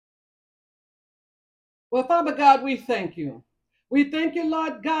Well, Father God, we thank you. We thank you,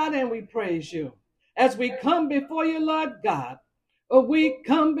 Lord God, and we praise you. As we come before you, Lord God, we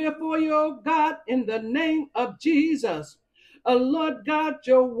come before you, oh God, in the name of Jesus. Lord God,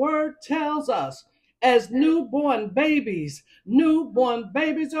 your word tells us as newborn babies,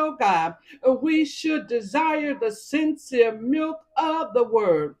 oh God, we should desire the sincere milk of the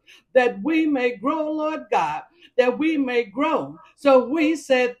word that we may grow, Lord God, that we may grow. So we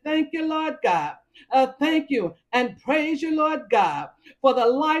said, thank you, Lord God. Thank you and praise you, Lord God, for the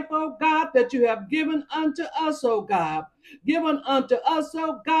life, oh God, that you have given unto us, oh God. Given unto us,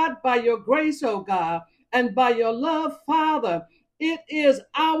 oh God, by your grace, oh God, and by your love, Father. It is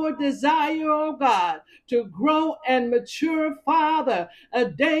our desire, oh God, to grow and mature, Father, a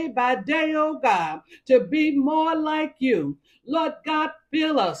day by day, oh God, to be more like you. Lord God,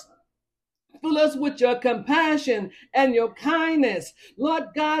 fill us. Fill us with your compassion and your kindness. Lord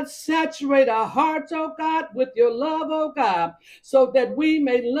God, saturate our hearts, oh God, with your love, oh God, so that we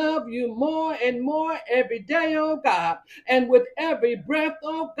may love you more and more every day, oh God, and with every breath,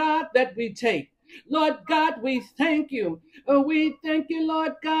 oh God, that we take. Lord God, we thank you. We thank you,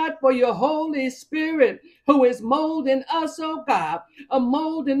 Lord God, for your Holy Spirit who is molding us, oh God,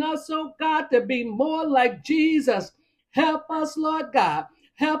 molding us, oh God, to be more like Jesus. Help us, Lord God.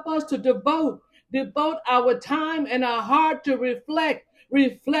 Help us to devote our time and our heart to reflect,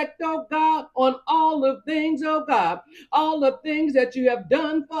 oh God, on all the things, oh God, all the things that you have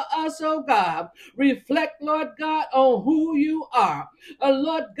done for us, oh God. Reflect, Lord God, on who you are.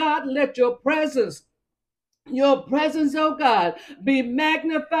 Lord God, let your presence, oh God, be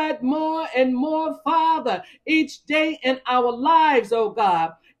magnified more and more, Father, each day in our lives, oh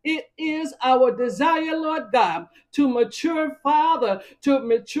God. It is our desire, Lord God, to mature, Father,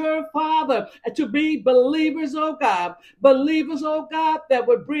 and to be believers, oh God, that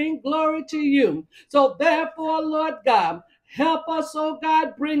would bring glory to you. So therefore, Lord God, help us, oh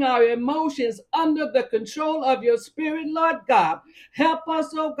God, bring our emotions under the control of your spirit, Lord God. Help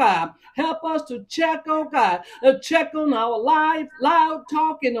us, oh God. Help us to check, oh God, check on our loud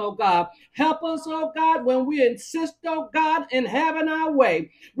talking, oh God. Help us, oh God, when we insist, oh God, in having our way.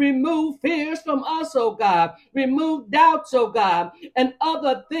 Remove fears from us, oh God. Remove doubts, oh God, and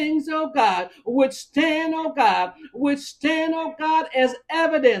other things, oh God, which stand, oh God, as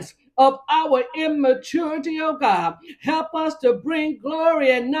evidence of our immaturity, oh God. Help us to bring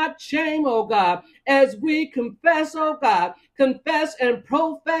glory and not shame, oh God, as we confess, oh God, confess and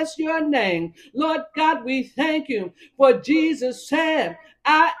profess your name. Lord God, we thank you for Jesus said,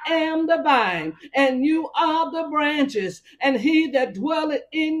 I am the vine, and you are the branches, and he that dwelleth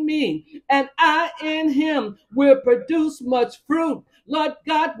in me, and I in him, will produce much fruit. Lord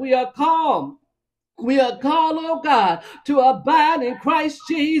God, we are called. We are called, oh God, to abide in Christ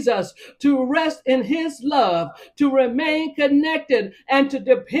Jesus, to rest in his love, to remain connected, and to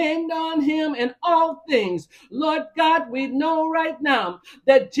depend on him in all things. Lord God, we know right now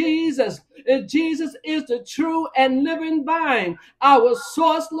that Jesus is the true and living vine, our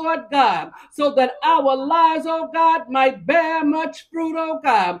source, Lord God, so that our lives, oh God, might bear much fruit, oh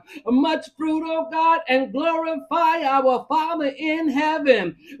God, and glorify our Father in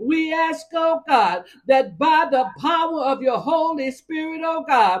heaven. We ask, oh God, that by the power of your Holy Spirit, oh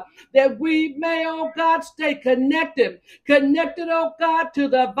God, that we may, oh God, stay connected, oh God, to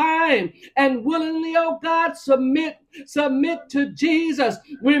the vine, and willingly, oh God, submit to Jesus,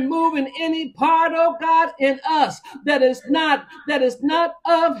 removing any part, oh God, in us that is not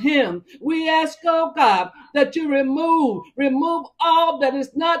of him. We ask, oh God, that you remove all that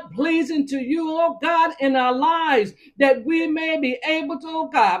is not pleasing to you, oh God, in our lives, that we may be able to, oh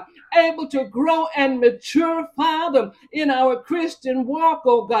God, able to grow and mature, Father, in our Christian walk,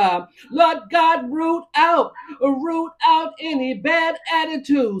 oh God. Lord God, root out any bad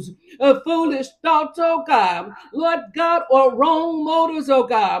attitudes, foolish thoughts, oh God. Lord God, or wrong motives, oh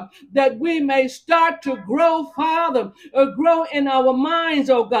God, that we may start to grow, Father, grow in our minds,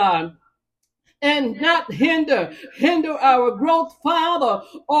 oh God, and not hinder our growth, Father,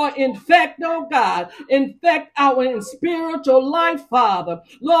 or infect our spiritual life, Father.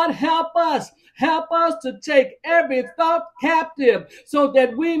 Lord, help us. Help us to take every thought captive so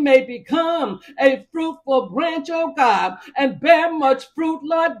that we may become a fruitful branch, oh God, and bear much fruit,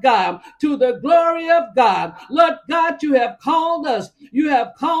 Lord God, to the glory of God. Lord God, you have called us. You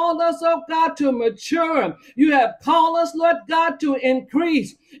have called us, oh God, to mature. You have called us, Lord God, to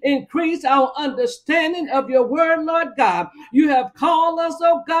increase our understanding of your word, Lord God. You have called us,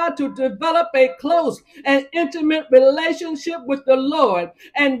 oh God, to develop a close and intimate relationship with the Lord.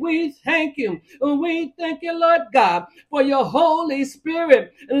 And we thank you. We thank you, Lord God, for your Holy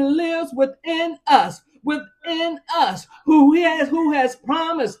Spirit lives within us. within us, who has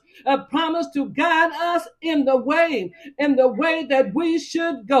promised, a promise to guide us in the way that we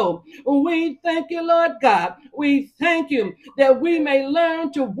should go. We thank you, Lord God. We thank you that we may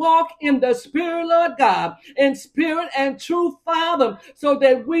learn to walk in the Spirit, Lord God, in spirit and truth, Father, so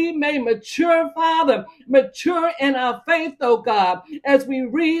that we may mature, Father, mature in our faith, oh God, as we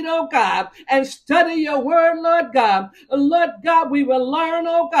read, oh God, and study your word, Lord God. Lord God, we will learn,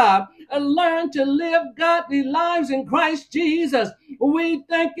 oh God, learn to live godly lives in Christ Jesus. We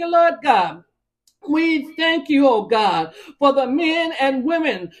thank you, Lord God. We thank you, oh God, for the men and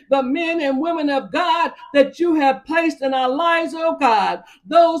women of God that you have placed in our lives, oh God.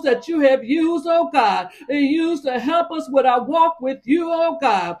 Those that you have used, oh God, used to help us with our walk with you, oh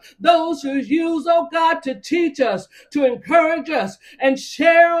God. Those who use, oh God, to teach us, to encourage us, and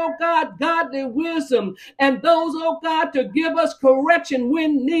share, oh God, godly wisdom. And those, oh God, to give us correction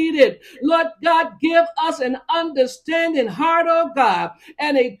when needed. Lord God, give us an understanding heart, oh God,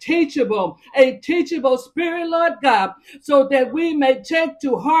 and a teachable spirit, Lord God, so that we may take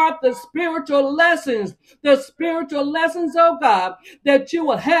to heart the spiritual lessons, oh God, that you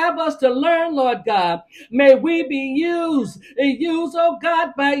will have us to learn, Lord God. May we be used, oh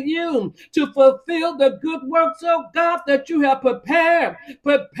God, by you to fulfill the good works, oh God, that you have prepared,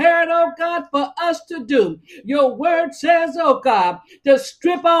 oh God, for us to do. Your word says, oh God, to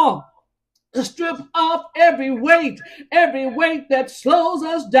strip off every weight that slows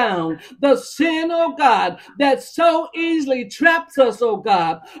us down, the sin, oh God, that so easily traps us, oh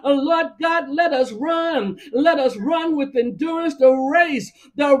God. Lord God, let us run with endurance the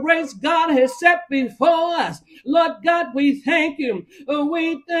race God has set before us. Lord God, we thank you.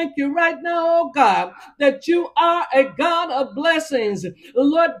 We thank you right now, oh God, that you are a God of blessings.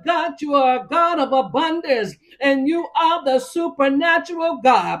 Lord God, you are a God of abundance, and you are the supernatural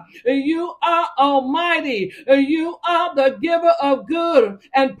God. You are almighty. You are the giver of good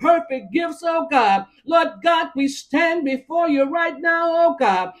and perfect gifts, oh God. Lord God, we stand before you right now, oh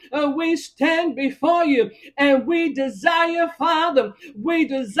God. We stand before you and we desire, Father,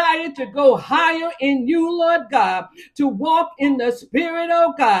 to go higher in you, Lord God, to walk in the Spirit,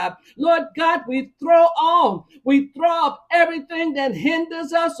 oh God. Lord God, we throw off everything that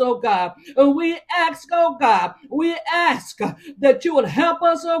hinders us, oh God. We ask, oh God, that you would help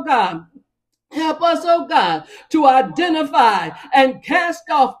us, oh God. Help us, oh God, to identify and cast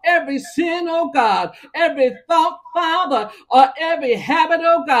off every sin, oh God, every thought, Father, or every habit,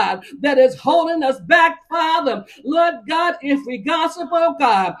 oh God, that is holding us back, Father. Lord God, if we gossip, oh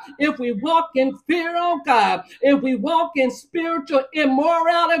God, if we walk in fear, oh God, if we walk in spiritual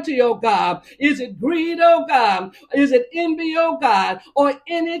immorality, oh God, is it greed, oh God, is it envy, oh God, or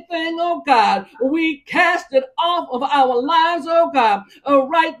anything, oh God, we cast it off of our lives, oh God,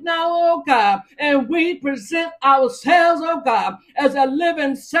 right now, oh God, and we present ourselves, oh God, as a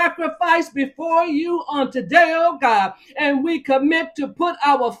living sacrifice before you on today, oh God, and we commit to put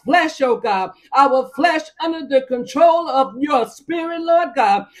our flesh, oh God, our flesh under the control of your Spirit, Lord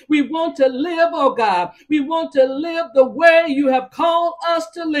God. We want to live, oh God, we want to live the way you have called us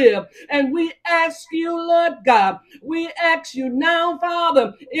to live, and we ask you, Lord God, we ask you now,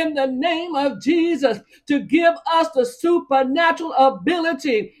 Father, in the name of Jesus, to give us the supernatural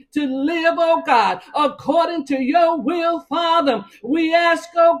ability to live, oh God, according to your will, Father. We ask,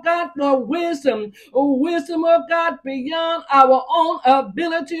 oh God, for wisdom, oh God, beyond our own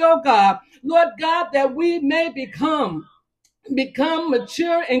ability, oh God. Lord God, that we may become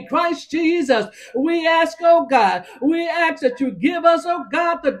mature in Christ Jesus. We ask, oh God, that you give us, oh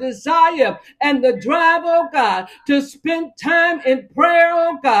God, the desire and the drive, oh God, to spend time in prayer,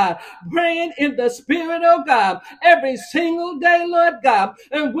 oh God, praying in the Spirit, oh God, every single day, Lord God.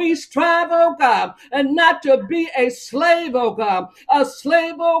 And we strive, oh God, and not to be a slave, oh God,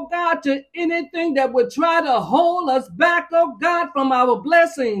 to anything that would try to hold us back, oh God, from our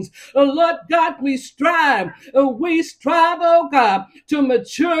blessings. Lord God, we strive, oh God, to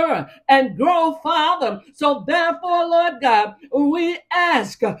mature and grow, Father. So therefore, Lord God, we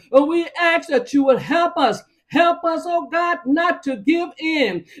ask that you would help us. Help us, oh God, not to give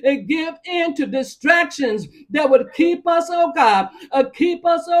in to distractions that would keep us, oh God,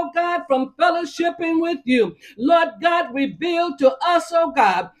 from fellowshipping with you. Lord God, reveal to us, oh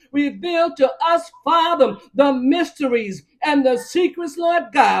God, Father, the mysteries and the secrets, Lord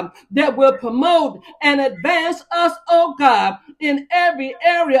God, that will promote and advance us, oh God, in every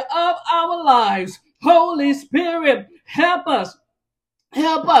area of our lives. Holy Spirit, help us.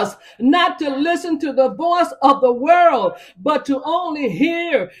 Help us not to listen to the voice of the world, but to only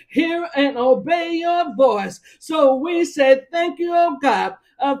hear and obey your voice. So we say thank you, oh God.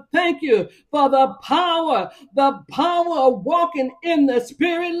 Thank you for the power of walking in the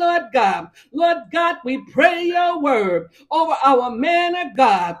Spirit, Lord God. Lord God, we pray your word over our man of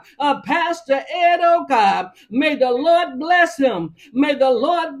God, Pastor Ed, oh God. May the Lord bless him. May the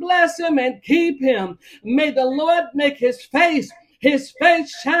Lord bless him and keep him. May the Lord make his face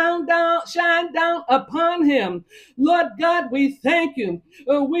shine down upon him. Lord God, we thank you.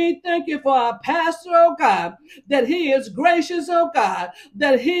 We thank you for our pastor, oh God, that he is gracious, oh God,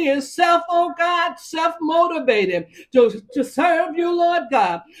 that he is self-motivated to serve you, Lord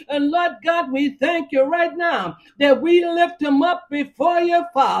God. And Lord God, we thank you right now that we lift him up before your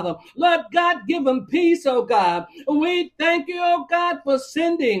Father. Lord God, give him peace, oh God. We thank you, oh God, for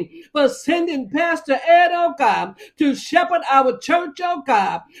sending Pastor Ed, oh God, to shepherd our church, oh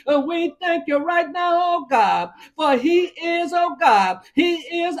God. We thank you right now, oh God, for he is, oh God, he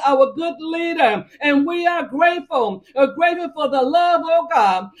is our good leader, and we are grateful for the love, oh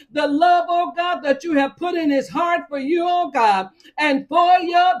God, that you have put in his heart for you, oh God, and for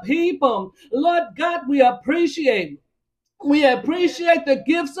your people. Lord God, we appreciate the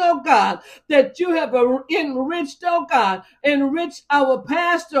gifts, oh God, that you have enriched, oh God. Enrich our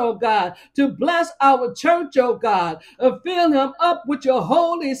pastor, oh God, to bless our church, oh God. Fill him up with your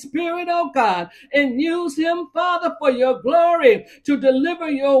Holy Spirit, oh God, and use him, Father, for your glory to deliver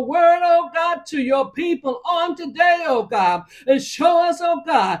your word, oh God, to your people on today, oh God. And show us, oh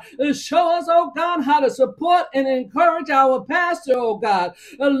God, how to support and encourage our pastor, oh God.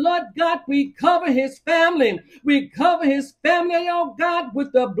 Lord God, we cover his family. We cover his family, oh God,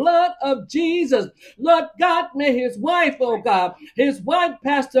 with the blood of Jesus. Lord God, may his wife,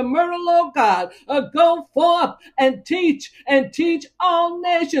 Pastor Myrtle, oh God, go forth and teach all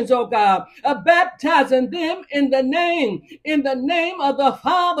nations, oh God, baptizing them in the name of the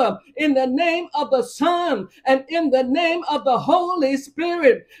Father, in the name of the Son, and in the name of the Holy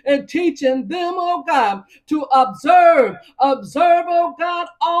Spirit, and teaching them, oh God, to observe, oh God,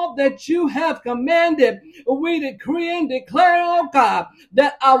 all that you have commanded. We decree and declare, oh God,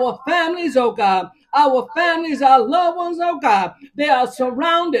 that our families, oh God, our loved ones, oh God, they are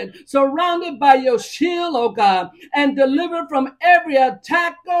surrounded by your shield, oh God, and delivered from every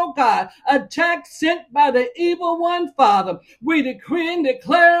attack, oh God, attack sent by the evil one, Father. We decree and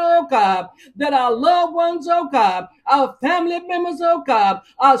declare, oh God, that our loved ones, oh God, our family members, oh God,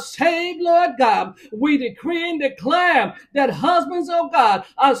 are saved, Lord God. We decree and declare that husbands, oh God,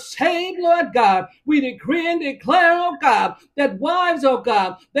 are saved, Lord God. We decree and declare, oh God, that wives, oh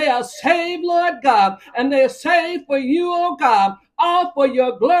God, they are saved, Lord God, and they are saved for you, oh God, all for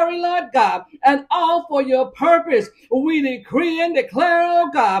your glory, Lord God, and all for your purpose. We decree and declare, oh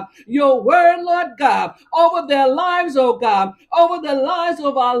God, your word, Lord God, over their lives, oh God, over the lives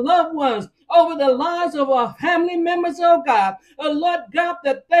of our loved ones, over the lives of our family members, oh God. Lord God,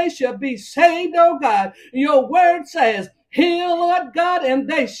 that they shall be saved, oh God. Your word says, heal, Lord God, and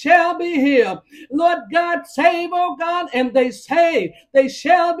they shall be healed. Lord God, save, oh God, and they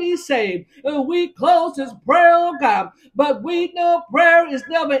shall be saved. We close this prayer, oh God, but we know prayer is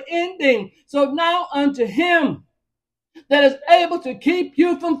never ending. So now unto him that is able to keep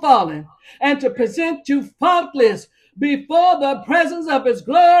you from falling and to present you faultless before the presence of his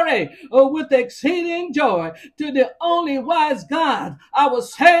glory with exceeding joy. To the only wise God, our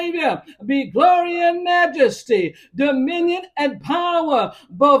Savior, be glory and majesty, dominion and power,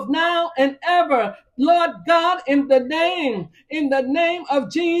 both now and ever. Lord God, in the name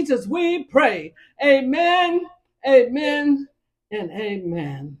of Jesus, we pray. Amen, amen, and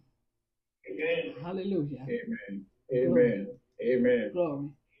amen. Amen. Hallelujah. Amen. Amen. Amen. Glory.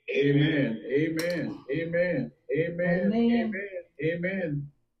 Amen. Amen. Amen. Amen. Amen.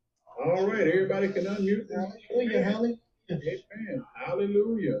 Amen. All right, everybody can unmute. Hallelujah. Hallelujah. Amen.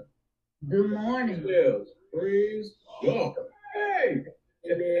 Hallelujah. Good morning. Praise God. Hey.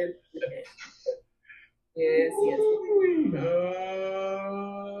 Amen. Yes, yes.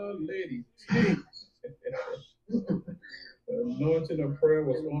 Lady T. The anointing of prayer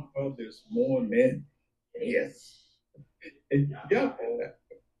was on her this morning. Yes. Yeah.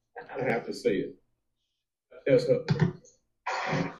 I have to say it. That's her.